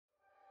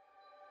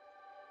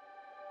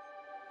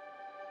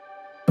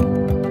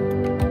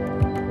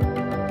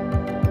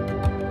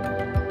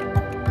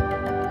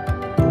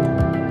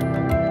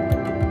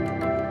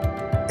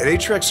At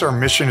Aetrex, our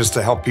mission is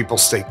to help people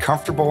stay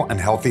comfortable and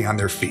healthy on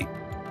their feet.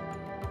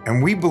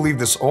 And we believe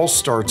this all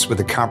starts with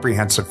a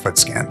comprehensive foot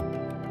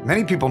scan.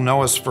 Many people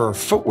know us for our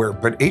footwear,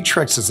 but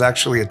Aetrex is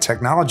actually a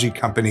technology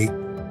company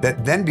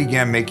that then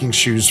began making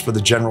shoes for the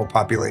general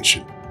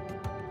population.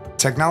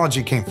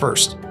 Technology came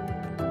first.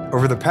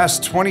 Over the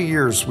past 20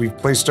 years, we've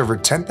placed over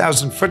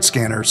 10,000 foot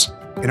scanners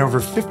in over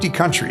 50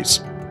 countries,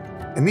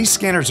 and these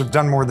scanners have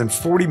done more than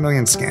 40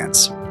 million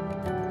scans.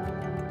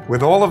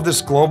 With all of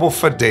this global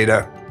foot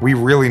data, we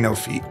really know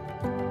feet.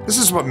 This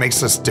is what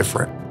makes us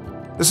different.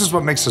 This is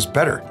what makes us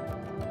better.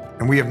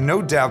 And we have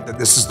no doubt that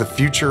this is the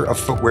future of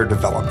footwear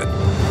development.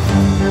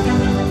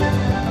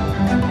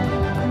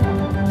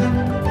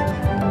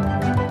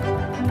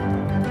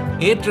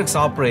 Aetrex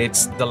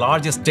operates the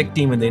largest tech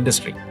team in the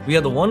industry. We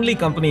are the only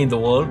company in the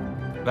world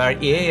where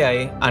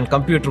AI and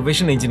computer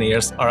vision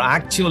engineers are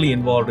actually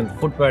involved in the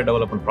footwear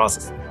development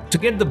process. To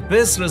get the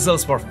best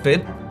results for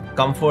fit,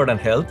 comfort,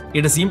 and health,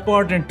 it is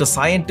important to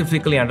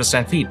scientifically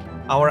understand feet.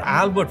 Our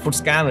Albert foot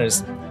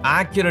scanners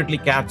accurately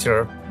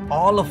capture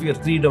all of your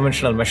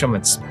three-dimensional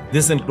measurements.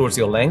 This includes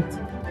your length,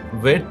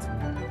 width,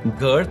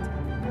 girth,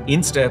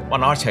 instep,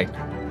 and arch height.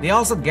 They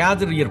also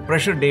gather your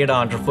pressure data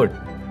underfoot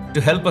to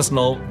help us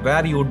know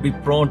where you would be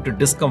prone to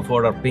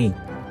discomfort or pain.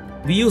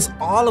 We use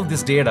all of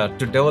this data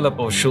to develop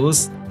our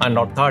shoes and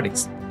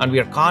orthotics, and we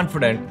are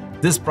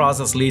confident this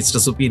process leads to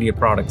superior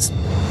products.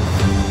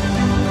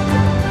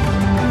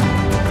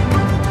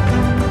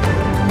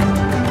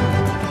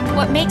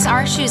 What makes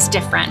our shoes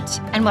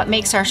different and what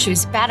makes our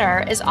shoes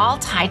better is all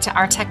tied to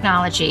our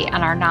technology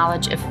and our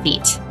knowledge of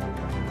feet.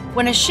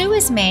 When a shoe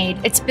is made,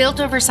 it's built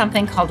over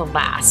something called a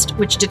last,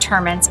 which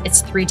determines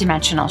its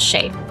three-dimensional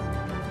shape.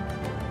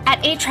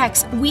 At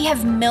Aetrex, we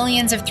have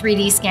millions of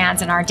 3D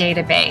scans in our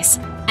database,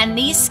 and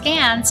these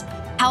scans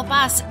help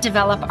us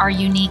develop our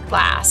unique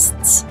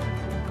lasts.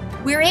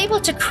 We're able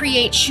to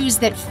create shoes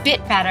that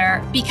fit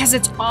better because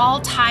it's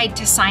all tied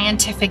to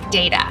scientific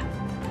data.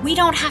 We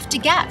don't have to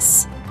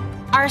guess.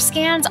 Our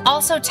scans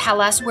also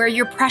tell us where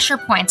your pressure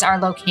points are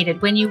located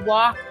when you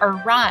walk or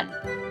run.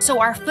 So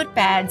our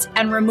footbeds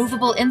and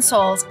removable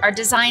insoles are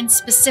designed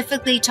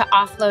specifically to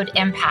offload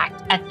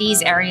impact at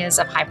these areas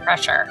of high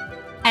pressure.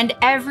 And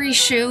every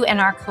shoe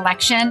in our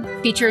collection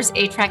features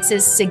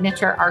Aetrex's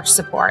signature arch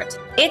support.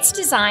 It's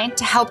designed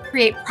to help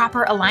create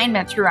proper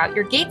alignment throughout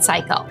your gait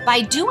cycle.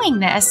 By doing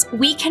this,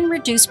 we can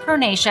reduce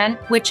pronation,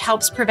 which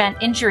helps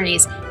prevent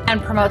injuries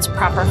and promotes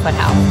proper foot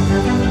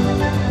health.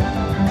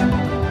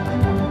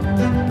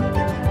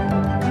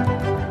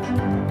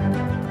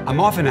 I'm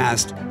often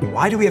asked,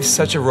 why do we have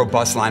such a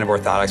robust line of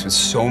orthotics with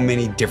so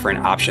many different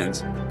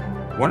options?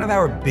 One of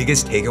our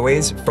biggest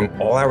takeaways from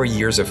all our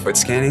years of foot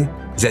scanning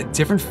is that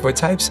different foot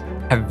types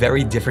have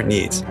very different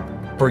needs.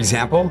 For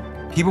example,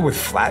 people with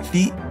flat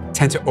feet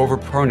tend to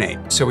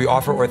overpronate, so we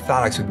offer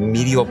orthotics with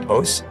medial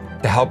posts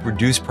to help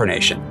reduce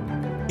pronation.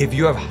 If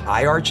you have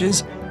high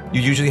arches,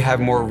 you usually have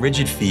more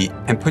rigid feet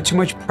and put too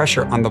much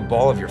pressure on the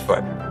ball of your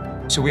foot.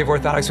 So we have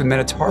orthotics with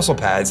metatarsal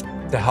pads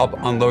to help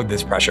unload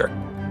this pressure.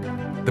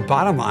 The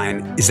bottom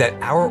line is that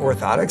our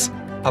orthotics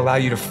allow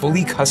you to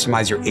fully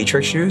customize your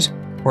Aetrex shoes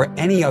or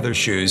any other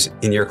shoes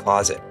in your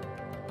closet.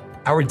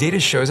 Our data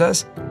shows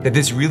us that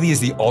this really is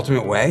the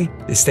ultimate way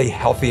to stay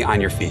healthy on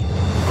your feet.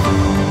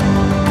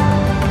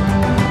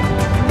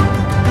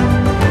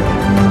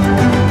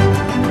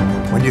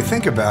 When you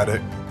think about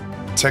it,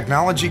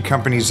 technology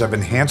companies have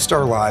enhanced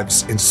our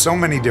lives in so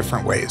many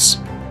different ways.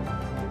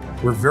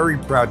 We're very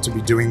proud to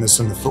be doing this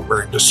in the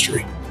footwear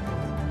industry.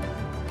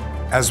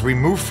 As we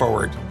move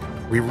forward,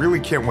 we really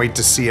can't wait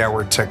to see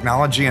our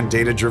technology and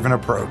data-driven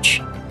approach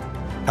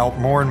help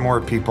more and more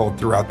people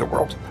throughout the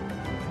world.